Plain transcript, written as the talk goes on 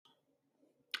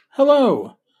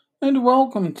Hello, and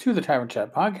welcome to the Tavern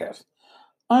Chat Podcast.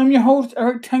 I'm your host,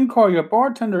 Eric Tenkar, your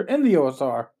bartender in the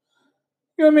OSR,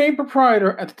 your main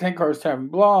proprietor at the Tenkar's Tavern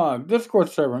blog, Discord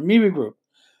server, Media group,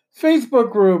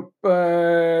 Facebook group,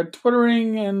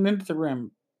 Twittering, and Instagram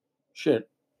shit.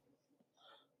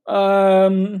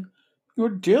 Your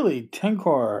daily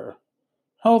Tenkar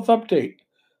health update.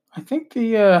 I think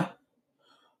the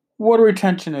water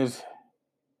retention is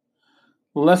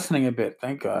lessening a bit,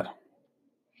 thank God.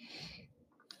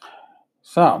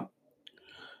 So,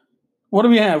 what do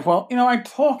we have? Well, I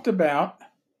talked about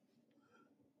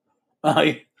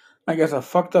I I guess a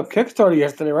fucked up Kickstarter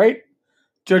yesterday, right?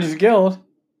 Judges Guild.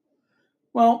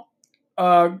 Well,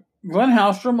 Glenn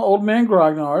Hallstrom, Old Man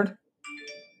Grognard,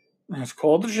 has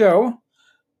called the show.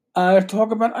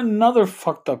 Talk about another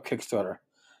fucked up Kickstarter.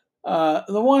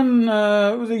 The one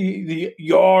was the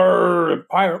Yar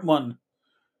Pirate one,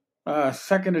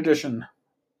 second edition.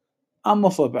 I'm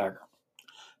also a backer.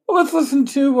 Well, let's listen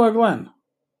to Glenn.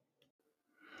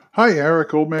 Hi,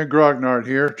 Eric, Old Man Grognard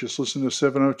here. Just listen to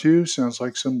 702. Sounds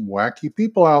like some wacky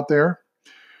people out there.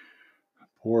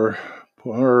 Poor,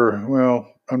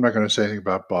 well, I'm not going to say anything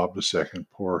about Bob II.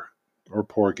 Poor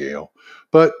Gail.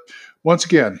 But once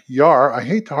again, Yar, I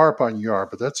hate to harp on Yar,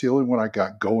 but that's the only one I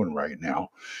got going right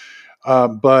now.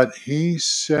 But he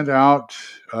sent out,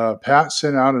 Pat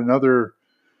sent out another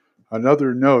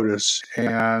notice,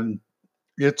 and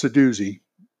it's a doozy.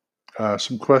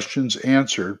 Some questions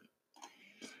answered.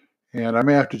 And I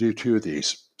may have to do two of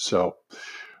these.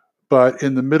 But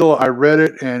in the middle, I read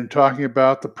it and talking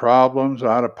about the problems,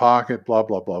 out of pocket, blah,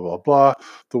 blah, blah, blah, blah.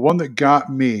 The one that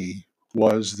got me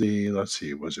was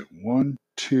was it 1,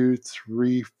 2,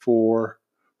 3, 4,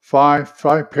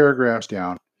 5 paragraphs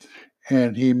down.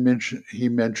 And he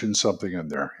mentioned something in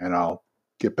there, and I'll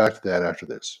get back to that after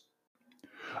this.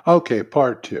 Okay,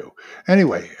 part 2.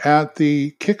 Anyway, in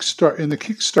the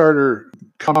Kickstarter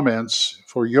comments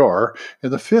for Yar,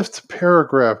 in the 5th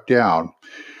paragraph down,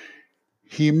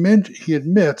 he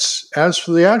admits, as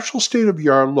for the actual state of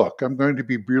Yar, look, I'm going to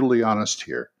be brutally honest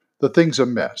here. The thing's a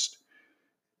mess.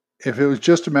 If it was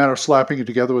just a matter of slapping it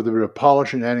together with a bit of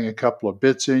polish and adding a couple of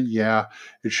bits in, yeah,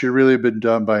 it should really have been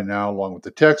done by now, along with the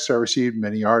text. I received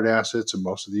many art assets, and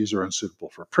most of these are unsuitable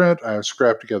for print. I have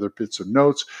scrapped together bits of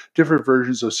notes, different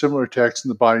versions of similar text,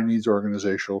 and the body needs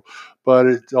organizational, but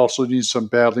it also needs some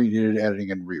badly needed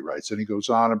editing and rewrites. And he goes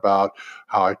on about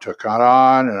how I took it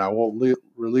on, and I won't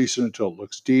release it until it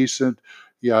looks decent,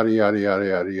 yada, yada, yada,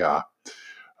 yada,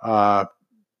 yada.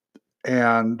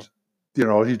 And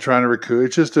he's trying to recoup.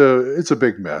 It's a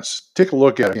big mess. Take a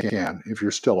look at it if you're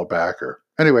still a backer.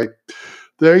 Anyway,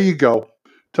 there you go.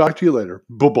 Talk to you later.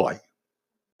 Bye-bye.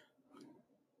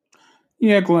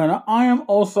 Yeah, Glenn, I am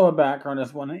also a backer on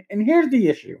this one. And here's the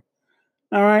issue.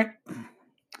 All right.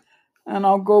 And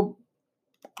I'll go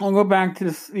back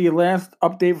to the last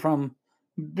update from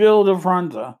Bill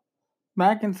DeFranza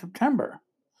back in September.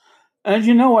 As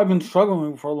you know, I've been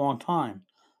struggling for a long time.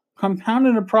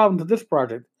 Compounding the problem to this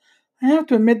project, I have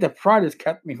to admit that pride has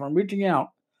kept me from reaching out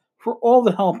for all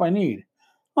the help I need.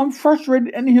 I'm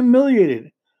frustrated and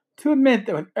humiliated to admit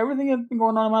that with everything that's been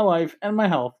going on in my life and my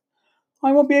health,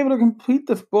 I won't be able to complete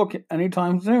this book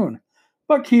anytime soon.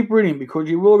 But keep reading because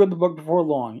you will get the book before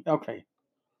long. Okay.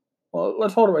 Well,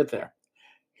 let's hold it right there.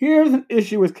 Here's an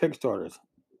issue with Kickstarters.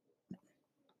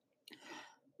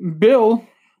 Bill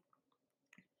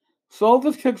sold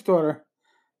this Kickstarter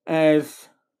as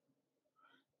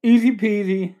easy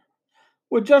peasy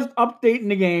with just updating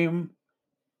the game.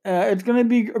 It's going to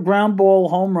be a ground ball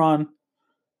home run.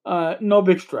 No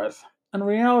big stress. And the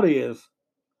reality is,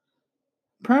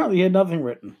 apparently he had nothing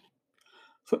written.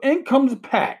 So in comes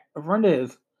Pat, a friend of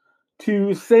his,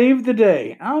 to save the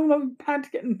day. I don't know if Pat's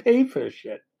getting paid for this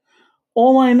shit.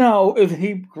 All I know is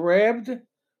he grabbed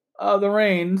the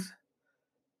reins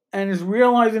and is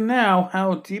realizing now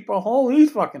how deep a hole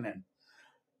he's fucking in.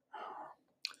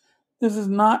 This is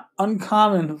not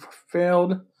uncommon for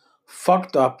failed,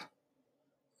 fucked up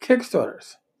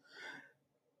Kickstarters.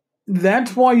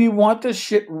 That's why you want this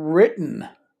shit written.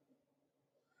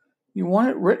 You want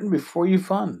it written before you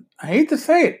fund. I hate to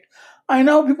say it. I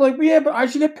know people are like, yeah, but I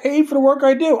should get paid for the work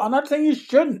I do. I'm not saying you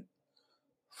shouldn't.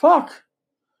 Fuck.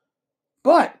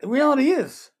 But the reality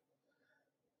is,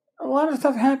 a lot of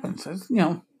stuff happens.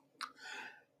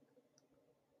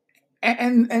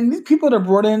 And these people that are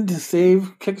brought in to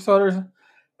save Kickstarters,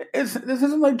 this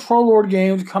isn't like Troll Lord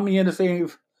Games coming in to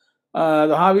save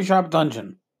the Hobby Shop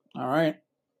Dungeon. All right?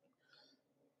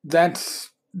 That's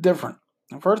different.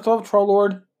 First off, Troll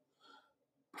Lord,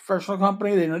 professional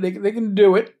company, they know they can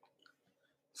do it.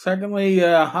 Secondly,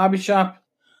 Hobby Shop,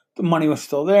 the money was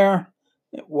still there.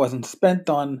 It wasn't spent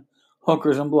on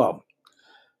hookers and blow.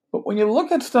 But when you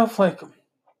look at stuff like,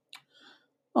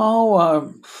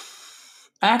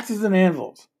 axes and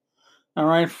anvils, all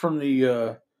right, from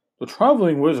the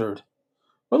traveling wizard,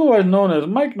 otherwise known as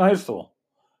Mike Neisel,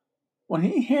 when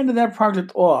he handed that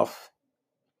project off,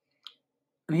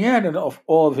 and he handed off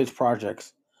all of his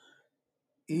projects,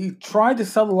 he tried to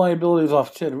sell the liabilities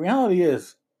off too. The reality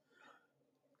is,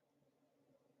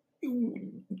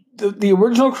 the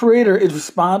original creator is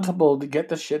responsible to get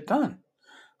the shit done.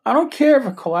 I don't care if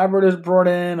a collaborator is brought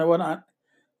in or whatnot.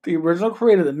 The original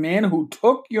creator, the man who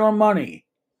took your money,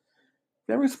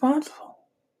 they're responsible.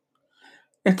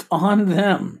 It's on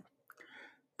them.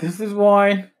 This is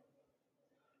why,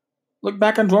 look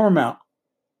back on Dormammu.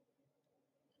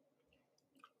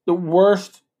 The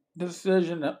worst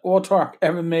decision that Autark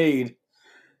ever made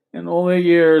in all their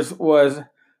years was,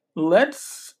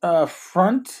 let's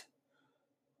front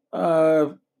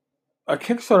a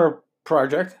Kickstarter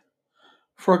project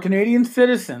for a Canadian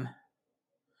citizen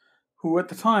who at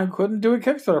the time couldn't do a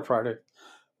Kickstarter project.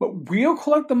 But we'll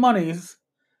collect the monies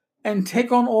and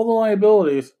take on all the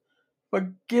liabilities, but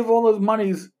give all those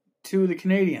monies to the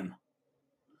Canadian.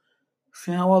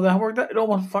 See how well that worked out? It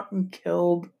almost fucking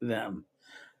killed them.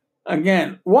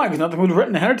 Again, why? Because nothing was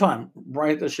written ahead of time.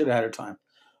 Write the shit ahead of time.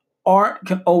 Art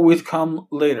can always come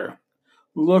later.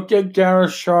 Look at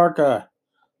Gareth Sharka.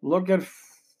 Look at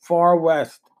Far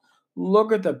West.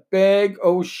 Look at the bag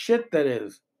oh shit that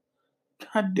is.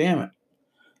 God damn it.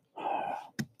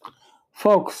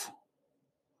 Folks,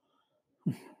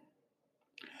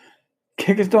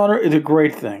 Kickstarter is a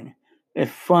great thing. It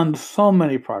funds so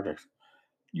many projects.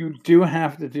 You do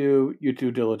have to do your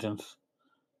due diligence.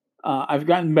 I've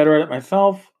gotten better at it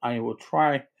myself. I will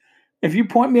try. If you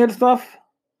point me at stuff,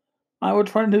 I will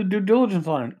try to do due diligence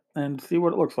on it and see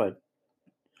what it looks like.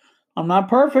 I'm not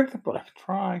perfect, but I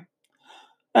try.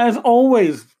 As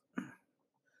always,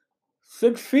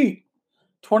 6 feet,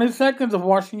 20 seconds of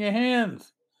washing your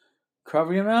hands.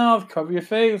 Cover your mouth, cover your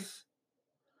face.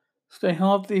 Stay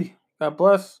healthy. God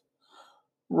bless.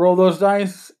 Roll those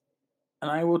dice,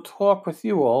 and I will talk with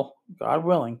you all, God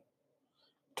willing,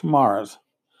 tomorrow's.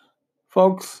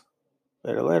 Folks,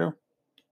 later.